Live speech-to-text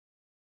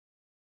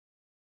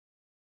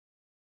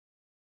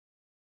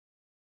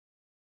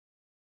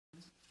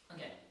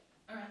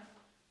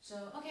So,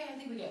 okay, I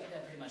think we got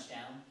that pretty much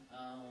down.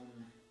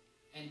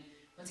 And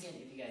once again,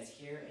 if you guys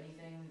hear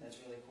anything, that's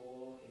really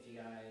cool. If you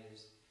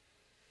guys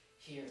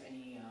hear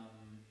any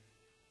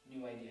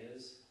new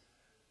ideas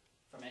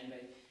from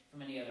anybody,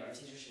 from any other art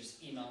teachers,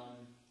 just email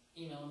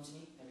them to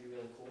me. That'd be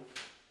really cool.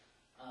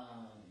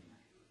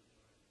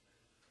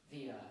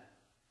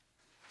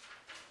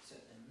 So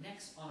the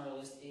next on our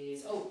list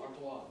is our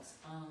blogs.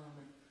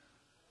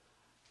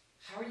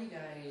 How are you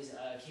guys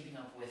keeping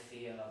up with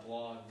the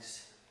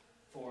blogs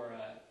for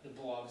the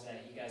blogs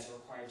that you guys are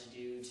required to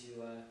do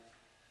to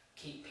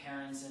keep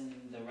parents and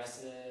the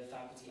rest of the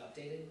faculty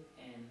updated?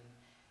 And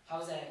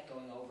how's that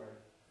going over?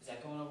 Is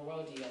that going over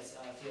well? Do you guys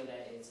feel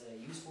that it's a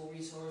useful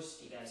resource?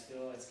 Do you guys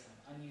feel it's kind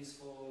of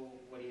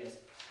unuseful? What do you guys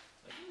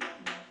think?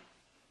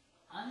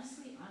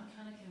 Honestly, I'm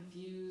kind of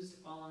confused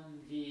on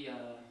the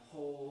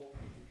whole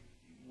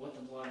what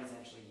the blog is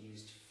actually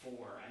used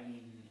for. I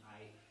mean,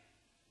 I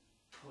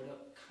put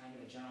up kind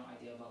of a general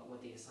idea about what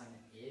the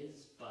assignment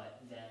is,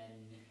 but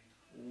then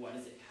what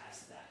is it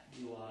past that?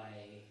 Do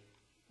I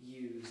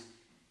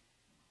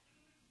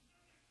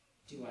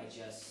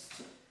just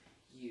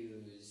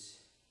use,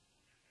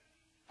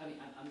 I mean,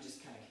 I'm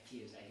just kind of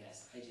confused, I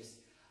guess.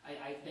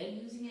 I've been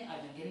using it,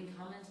 I've been getting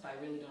comments, but I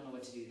really don't know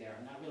what to do there.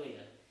 I'm not really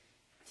a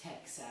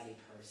tech savvy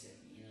person,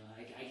 you know.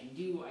 I can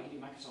do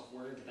Microsoft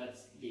Word, but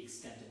that's the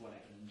extent of what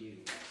I can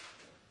do.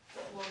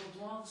 Well, the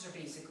blogs are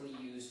basically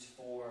used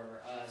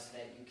for so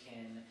that you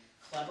can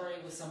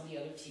collaborate with some of the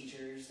other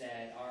teachers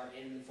that are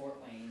in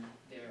Fort Wayne.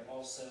 They're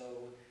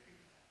also,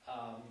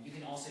 you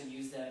can also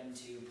use them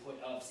to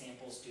put up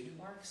sample student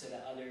work so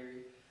that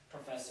other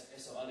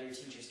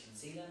teachers can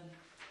see them.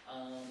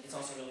 It's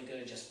also really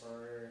good just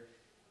for,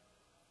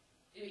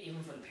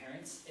 even for the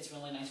parents. It's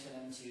really nice for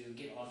them to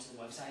get onto the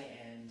website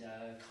and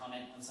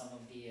comment on some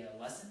of the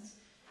lessons.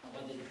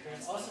 Whether the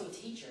parents, also a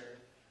teacher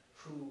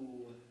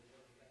who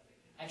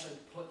actually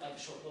put up a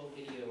short little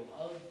video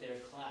of their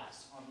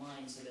class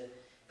online so that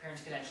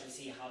parents could actually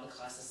see how the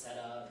class is set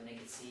up, and they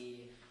could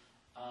see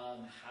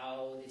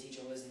how the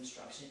teacher was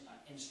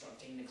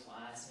instructing the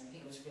class, and I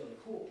think it was really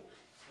cool.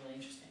 It's really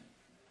interesting.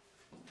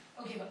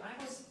 Okay, but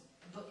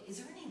is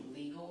there any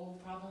legal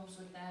problems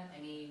with that?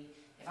 I mean,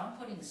 if I'm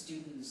putting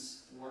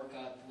students' work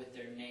up with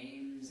their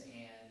names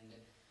and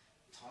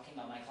talking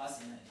about my class,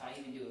 and if I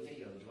even do a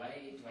video, do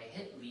I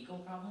hit legal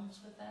problems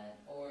with that?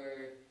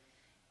 Or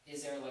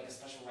is there like a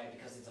special right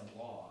because it's a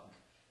blog?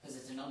 Because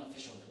it's an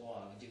unofficial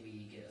blog, do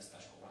we get a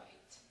special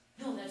right?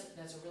 No,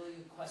 that's a really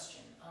good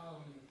question.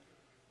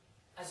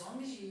 As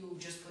long as you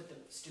just put the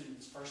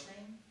student's first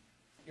name,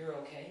 you're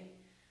okay.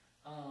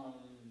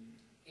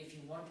 If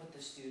you want to put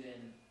the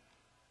student,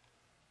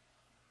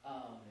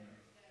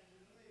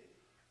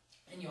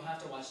 and you'll have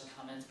to watch the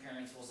comments,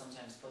 parents will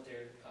sometimes put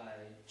their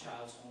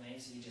child's full name,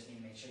 so you just need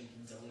to make sure you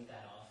can delete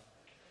that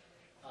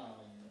off.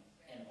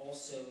 And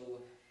also,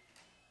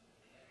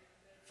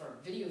 for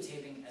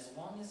videotaping, as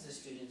long as the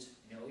students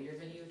know you're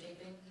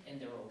videotaping and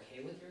they're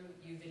okay with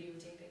you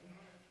videotaping,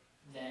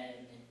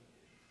 then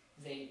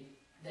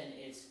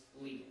it's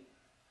legal.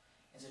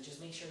 And so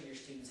just make sure your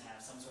students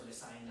have some sort of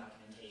signed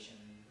documentation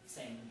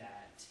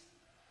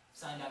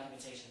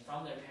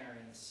from their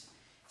parents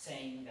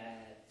saying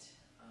that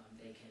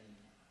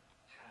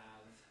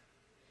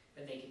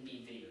they can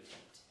be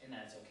videotaped, and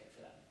that's okay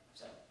for them.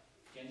 So,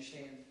 do you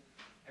understand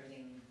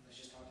everything I was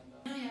just talking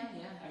about? Oh, yeah,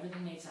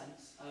 everything makes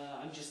sense.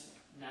 I'm just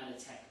not a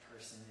tech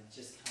person. It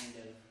just kind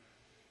of,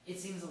 it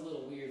seems a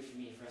little weird for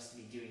me for us to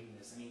be doing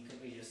this. I mean,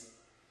 could we just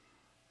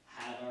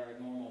have our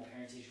normal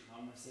parent-teacher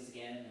conferences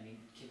again? I mean,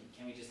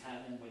 can we just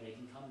have them where they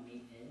can come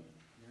meet in?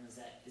 You know, is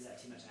that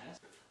too much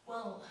asked?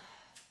 Well,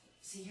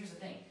 see, here's the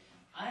thing.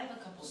 I have a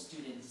couple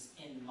students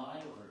in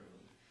my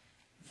room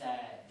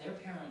that their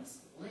parents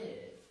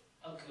live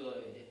a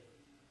good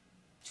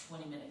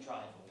 20-minute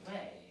drive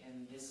away,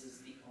 and this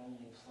is the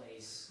only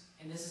place,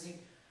 and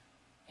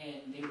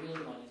they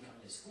really wanted to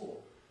come to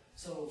school.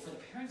 So for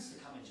the parents to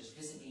come and just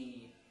visit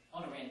me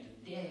on a random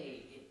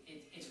day,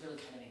 it's really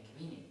kind of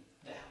inconvenient.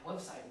 The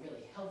website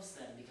really helps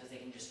them because they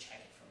can just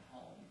check it from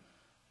home.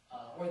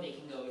 Or they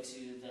can go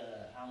to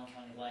the Allen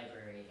County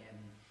Library and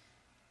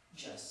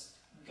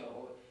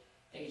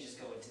they can just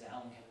go into the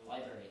Allen County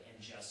Library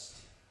and just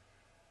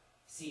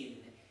see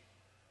it and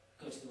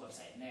go to the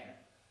website in there.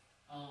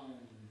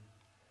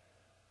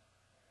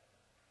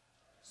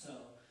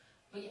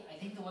 But yeah, I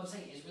think the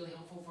website is really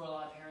helpful for a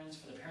lot of parents.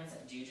 For the parents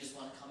that do just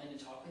want to come in and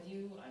talk with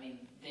you, I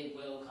mean, they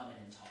will come in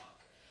and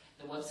talk.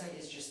 The website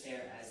is just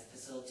there as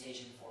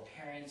facilitation for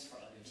parents,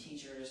 for other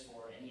teachers,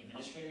 for any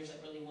administrators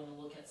that really want to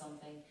look at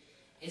something.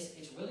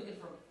 It's really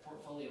good for a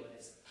portfolio, and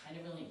it's kind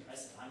of really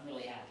impressive. I'm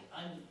really happy.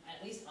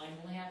 At least I'm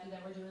really happy that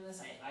we're doing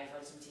this. I've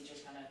heard some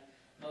teachers kind of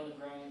moan and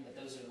groan, but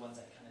those are the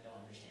ones that kind of don't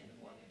understand the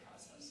blogging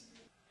process.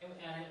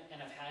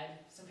 And I've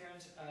had some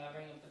parents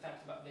bring up the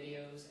fact about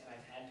videos, and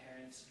I've had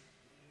parents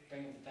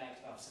bring up the fact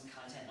about some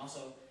content. And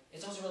also,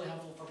 it's also really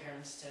helpful for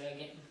parents to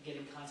get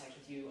in contact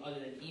with you other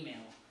than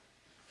email.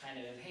 Kind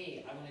of,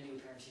 hey, I want to do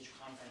a parent-teacher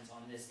conference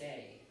on this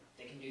day.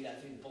 They can do that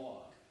through the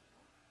blog.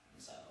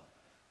 And so,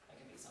 that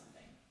can be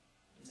something.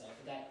 And so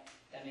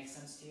that makes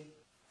sense to you?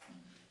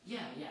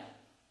 Yeah,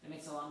 that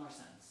makes a lot more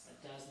sense.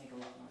 That does make a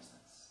lot more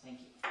sense.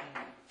 Thank you.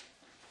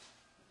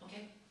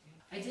 Okay.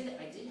 I did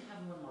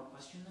have one more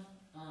question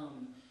though.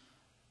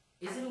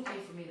 Is it okay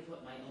for me to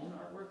put my own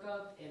artwork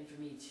up and for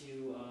me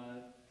to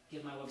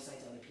give my website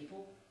to other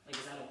people? Like,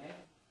 is that okay?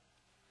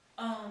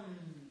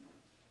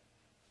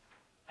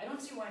 I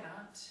don't see why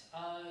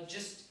not.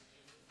 Just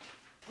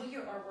put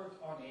your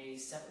artwork on a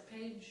separate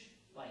page.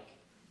 Like,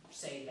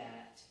 say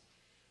that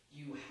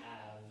you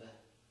have,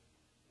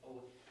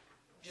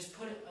 just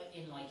put it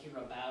in like your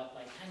about,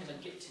 like kind of a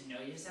get to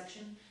know you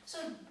section. So,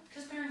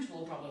 because parents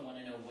will probably want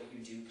to know what you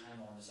do kind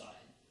of on the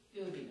side.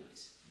 It would be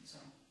nice. So,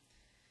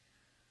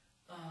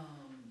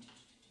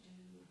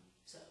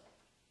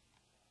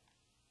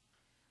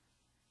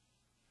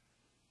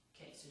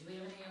 okay, so do we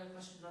have any other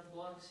questions about the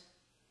blogs?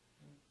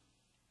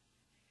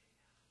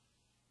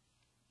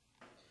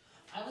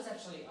 I was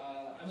actually,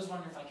 I was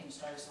wondering if I can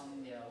start us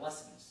on the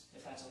lessons,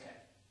 if that's okay.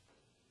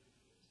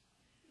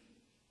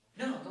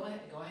 No, go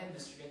ahead,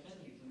 Mr. Goodman.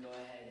 You can go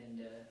ahead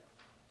and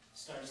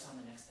start us on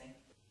the next thing.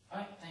 All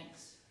right,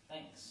 thanks.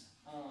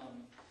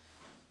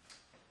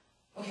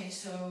 Okay,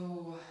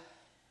 so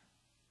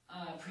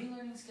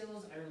pre-learning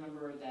skills. I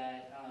remember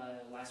that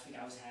last week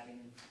I was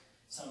having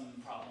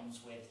some problems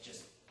with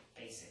just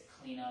basic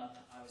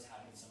cleanup. I was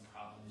having some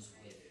problems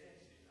with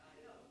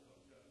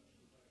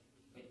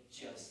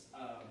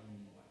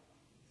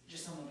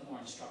just some of the more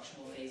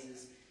instructional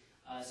phases.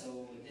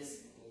 So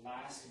this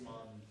last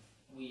month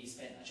we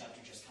spent a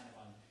chapter just kind of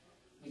on.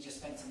 We just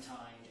spent some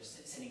time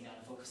just sitting down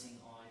and focusing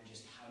on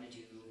just how to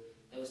do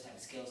those type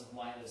of skills and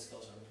why those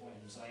skills are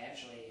important. So I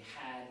actually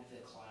had the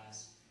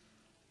class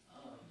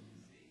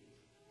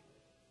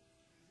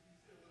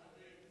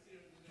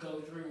go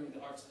through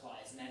the art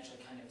supplies and actually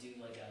kind of do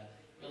like a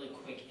really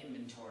quick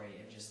inventory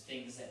of just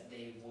things that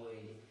they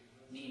would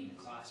need in the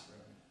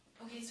classroom.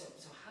 Okay, so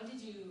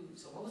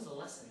what was the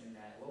lesson in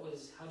that?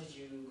 How did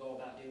you go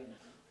about doing that?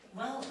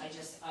 Well, I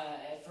just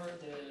for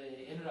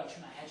the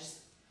introduction,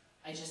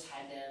 I just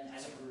had them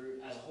as a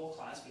group, as a whole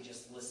class. We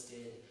just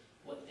listed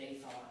what they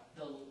thought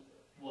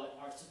what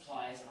art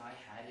supplies I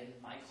had in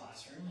my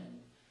classroom, and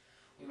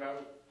we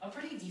wrote a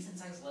pretty decent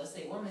sized list.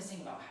 They were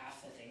missing about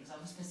half the things I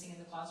was missing in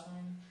the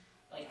classroom.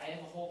 Like, I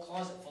have a whole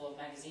closet full of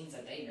magazines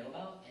that they know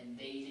about, and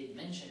they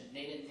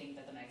didn't think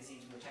that the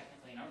magazines were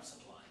technically an art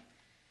supply.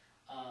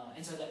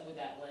 And so that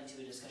led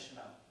to a discussion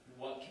about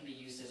what can be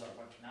used as art,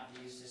 what cannot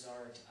be used as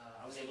art.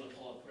 I was able to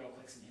pull up real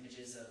quick some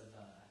images of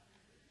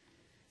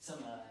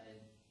some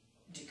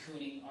de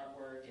Kooning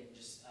artwork and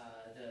just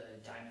the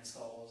diamond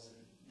skulls and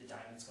the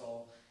diamond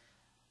skull.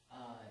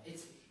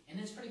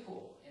 It's pretty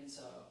cool, and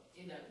so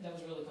that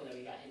was really cool that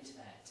we got into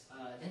that.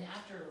 Then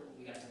after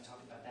we got done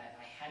talking about that,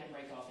 I had to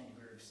break off into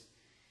groups,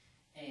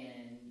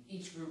 and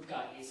each group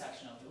got a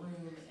section of the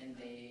room, and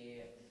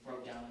they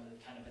wrote down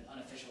kind of an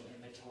unofficial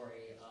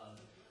inventory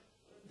of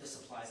the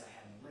supplies I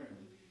had in the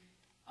room,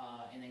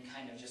 and then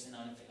kind of just a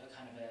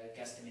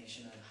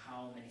guesstimation of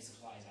how many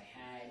supplies I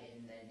had,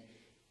 and then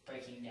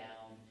breaking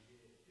down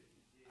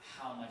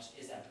how much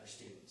is that per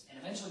student. And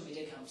eventually we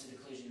did come to the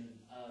conclusion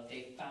of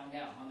they found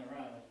out on their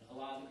own, a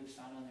lot of the groups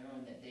found on their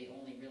own that they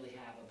only really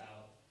have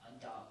about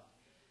 $1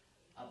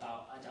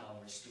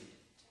 a student.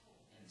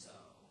 And so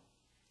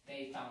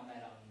they found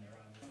that out on their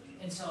own.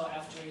 And so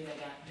after they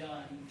got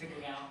done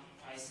figuring out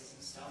prices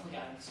and stuff, we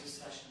got into a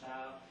discussion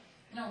about,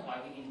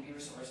 why we need to be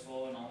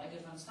resourceful and all that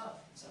good fun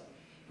stuff. So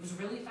it was a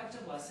really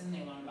effective lesson.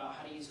 They learned about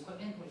how to use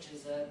equipment, which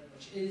is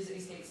a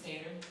state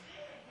standard.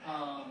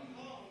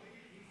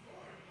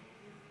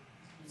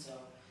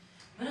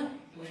 But no,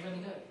 it was really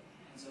good.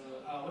 And so,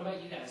 what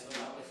about you guys? What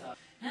about with?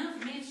 No,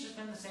 for me, it's just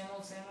been the same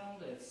old.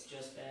 It's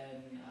just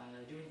been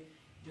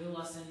doing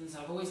lessons.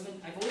 I've always been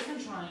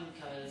trying,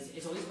 because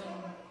it's always been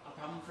a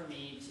problem for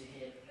me to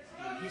hit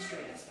the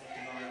history aspect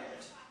of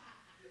art.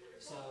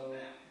 So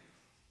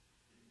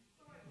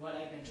what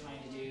I've been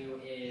trying to do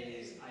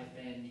is I've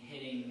been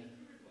hitting.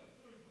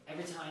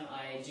 Every time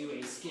I do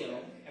a skill,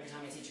 every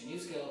time I teach a new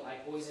skill, I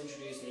always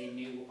introduce a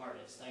new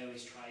artist. I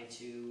always try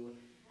to.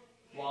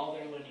 While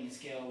they're learning a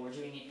skill, we're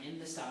doing it in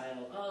the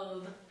style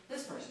of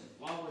this person.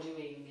 While we're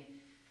doing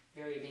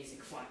very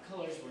basic flat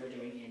colors, we're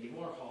doing Andy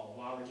Warhol.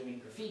 While we're doing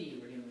graffiti,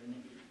 we're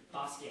doing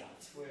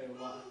Basquiat.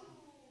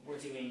 We're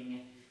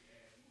doing,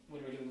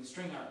 when we're doing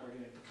string art, we're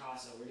doing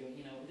Picasso. We're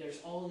doing,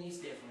 there's all these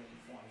different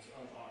forms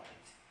of art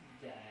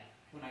that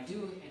when I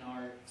do an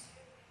art,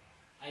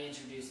 I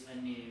introduce a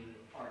new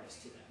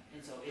artist to them.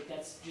 And so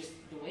that's just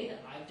the way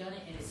that I've done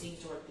it, and it seems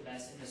to work the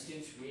best, and the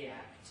students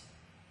react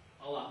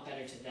a lot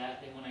better to that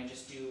than when I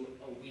just do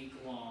a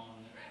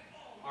week-long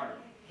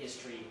art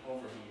history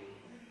overview.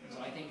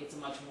 So I think it's a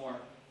much more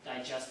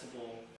digestible